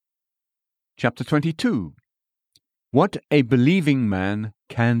chapter 22. What a believing man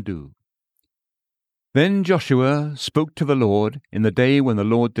can do. Then Joshua spoke to the Lord in the day when the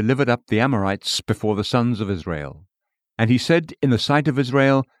Lord delivered up the Amorites before the sons of Israel. And he said in the sight of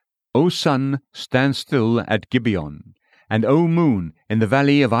Israel, O sun, stand still at Gibeon, and O moon, in the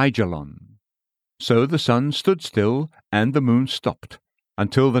valley of Aijalon. So the sun stood still, and the moon stopped,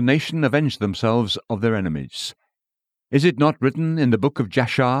 until the nation avenged themselves of their enemies. Is it not written in the book of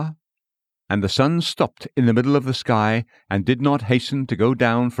Jashar? And the sun stopped in the middle of the sky, and did not hasten to go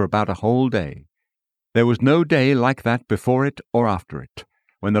down for about a whole day. There was no day like that before it or after it,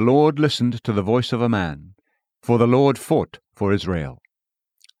 when the Lord listened to the voice of a man, for the Lord fought for Israel.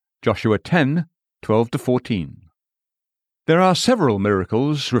 Joshua 10:12-14. There are several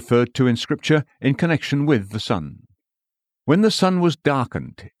miracles referred to in Scripture in connection with the sun. When the sun was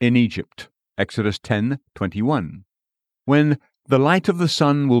darkened in Egypt, Exodus 10:21. When the light of the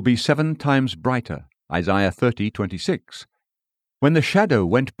sun will be 7 times brighter, Isaiah 30:26. When the shadow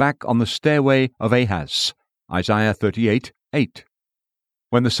went back on the stairway of Ahaz, Isaiah 38:8.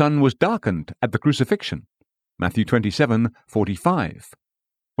 When the sun was darkened at the crucifixion, Matthew 27:45.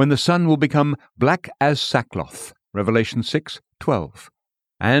 When the sun will become black as sackcloth, Revelation 6:12.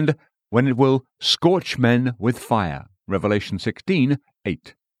 And when it will scorch men with fire, Revelation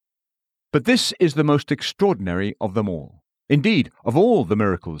 16:8. But this is the most extraordinary of them all, indeed, of all the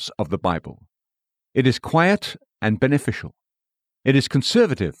miracles of the Bible. It is quiet and beneficial. It is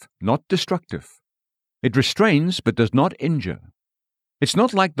conservative, not destructive. It restrains but does not injure. It's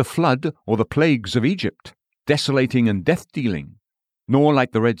not like the flood or the plagues of Egypt, desolating and death-dealing, nor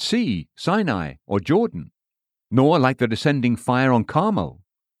like the Red Sea, Sinai, or Jordan, nor like the descending fire on Carmel.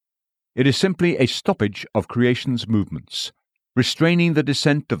 It is simply a stoppage of creation's movements, restraining the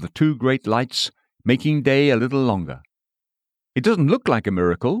descent of the 2 great lights, making day a little longer. It doesn't look like a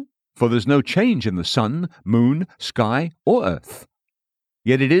miracle, for there's no change in the sun, moon, sky, or earth.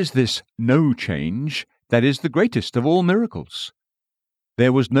 Yet it is this no change that is the greatest of all miracles.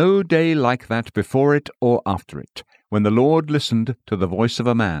 There was no day like that before it or after it, when the Lord listened to the voice of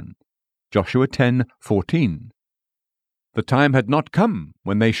a man. Joshua 10:14. The time had not come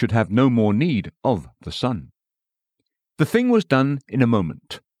when they should have no more need of the sun. The thing was done in a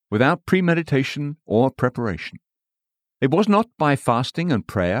moment, without premeditation or preparation. It was not by fasting and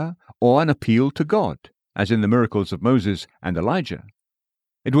prayer or an appeal to God, as in the miracles of Moses and Elijah.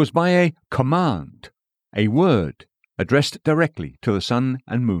 It was by a command, a word, addressed directly to the sun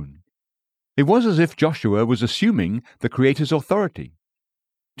and moon. It was as if Joshua was assuming the Creator's authority.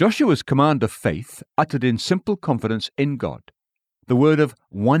 Joshua's command of faith uttered in simple confidence in God, the word of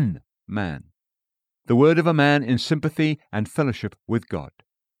one man, the word of a man in sympathy and fellowship with God.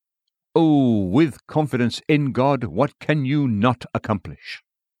 Oh, with confidence in God, what can you not accomplish?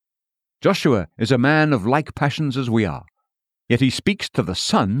 Joshua is a man of like passions as we are, yet he speaks to the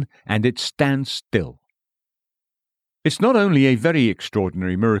sun, and it stands still. It's not only a very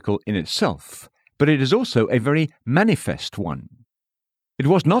extraordinary miracle in itself, but it is also a very manifest one. It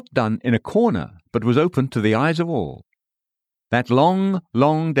was not done in a corner, but was open to the eyes of all. That long,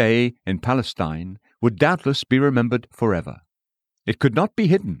 long day in Palestine would doubtless be remembered forever. It could not be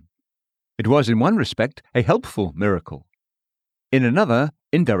hidden. It was in one respect a helpful miracle, in another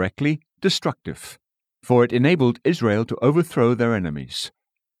indirectly destructive, for it enabled Israel to overthrow their enemies,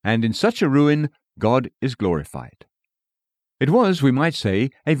 and in such a ruin God is glorified. It was, we might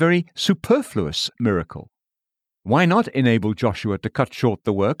say, a very superfluous miracle. Why not enable Joshua to cut short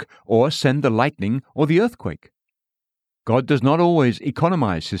the work, or send the lightning or the earthquake? God does not always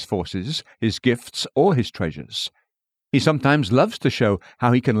economize his forces, his gifts, or his treasures. He sometimes loves to show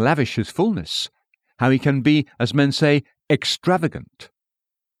how he can lavish his fullness, how he can be, as men say, extravagant.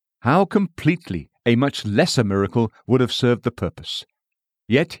 How completely a much lesser miracle would have served the purpose.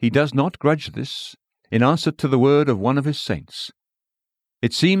 Yet he does not grudge this, in answer to the word of one of his saints.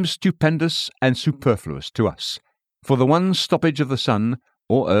 It seems stupendous and superfluous to us, for the one stoppage of the sun,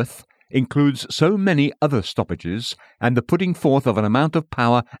 or earth, includes so many other stoppages and the putting forth of an amount of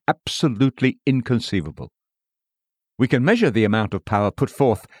power absolutely inconceivable. We can measure the amount of power put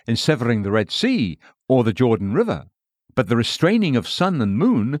forth in severing the Red Sea or the Jordan River, but the restraining of sun and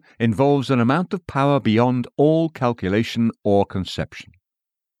moon involves an amount of power beyond all calculation or conception.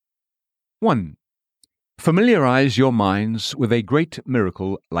 1. Familiarize your minds with a great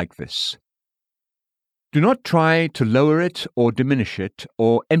miracle like this. Do not try to lower it or diminish it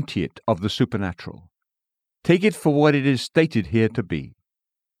or empty it of the supernatural. Take it for what it is stated here to be.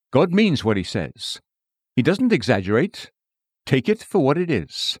 God means what he says. He doesn't exaggerate. Take it for what it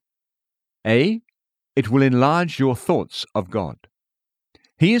is. A. It will enlarge your thoughts of God.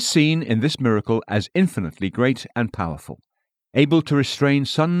 He is seen in this miracle as infinitely great and powerful, able to restrain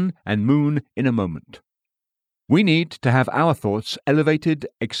sun and moon in a moment. We need to have our thoughts elevated,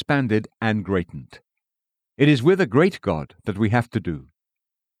 expanded, and greatened. It is with a great God that we have to do.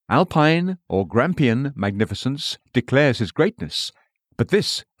 Alpine or Grampian magnificence declares his greatness, but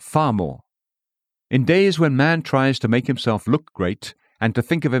this far more. In days when man tries to make himself look great and to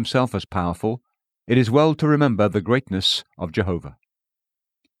think of himself as powerful, it is well to remember the greatness of Jehovah.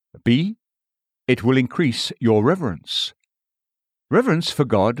 B. It will increase your reverence. Reverence for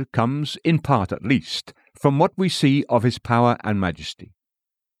God comes, in part at least, from what we see of his power and majesty.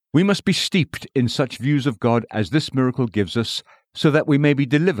 We must be steeped in such views of God as this miracle gives us, so that we may be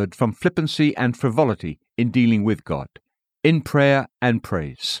delivered from flippancy and frivolity in dealing with God, in prayer and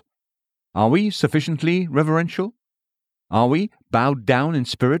praise. Are we sufficiently reverential? Are we bowed down in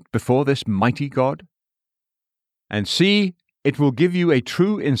spirit before this mighty God? And C. It will give you a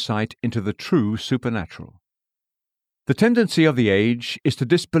true insight into the true supernatural. The tendency of the age is to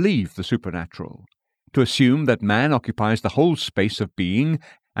disbelieve the supernatural, to assume that man occupies the whole space of being,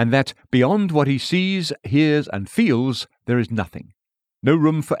 and that beyond what he sees, hears, and feels, there is nothing. No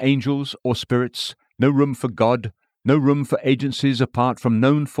room for angels or spirits, no room for God, no room for agencies apart from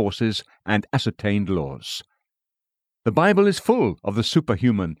known forces and ascertained laws. The Bible is full of the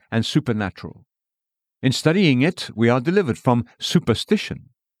superhuman and supernatural. In studying it, we are delivered from superstition,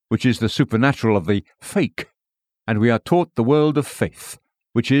 which is the supernatural of the fake, and we are taught the world of faith,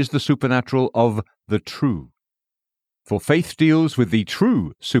 which is the supernatural of the true. For faith deals with the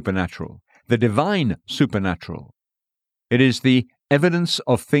true supernatural, the divine supernatural. It is the evidence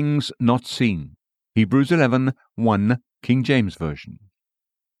of things not seen. Hebrews 11:1, King James Version.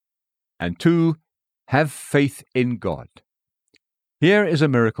 And 2. Have faith in God. Here is a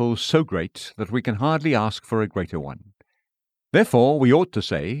miracle so great that we can hardly ask for a greater one. Therefore, we ought to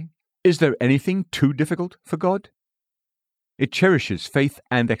say, is there anything too difficult for God? It cherishes faith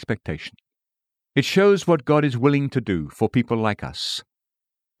and expectation. It shows what God is willing to do for people like us.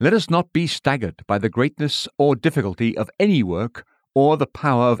 Let us not be staggered by the greatness or difficulty of any work or the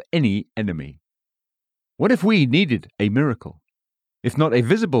power of any enemy. What if we needed a miracle? If not a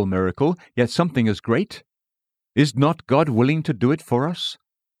visible miracle, yet something as great? Is not God willing to do it for us?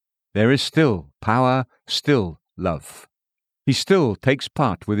 There is still power, still love. He still takes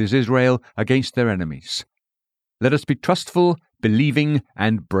part with his Israel against their enemies. Let us be trustful, believing,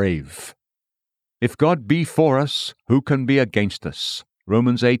 and brave. If God be for us, who can be against us?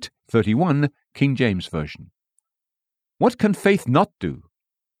 Romans 8:31, King James Version. What can faith not do?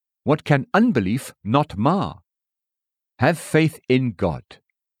 What can unbelief not mar? Have faith in God,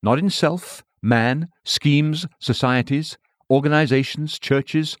 not in self, man, schemes, societies, organizations,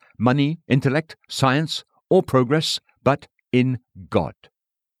 churches, money, intellect, science, or progress, but in God.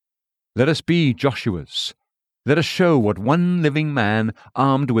 Let us be Joshuas. Let us show what one living man,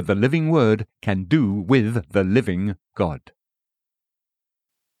 armed with the living word, can do with the living God.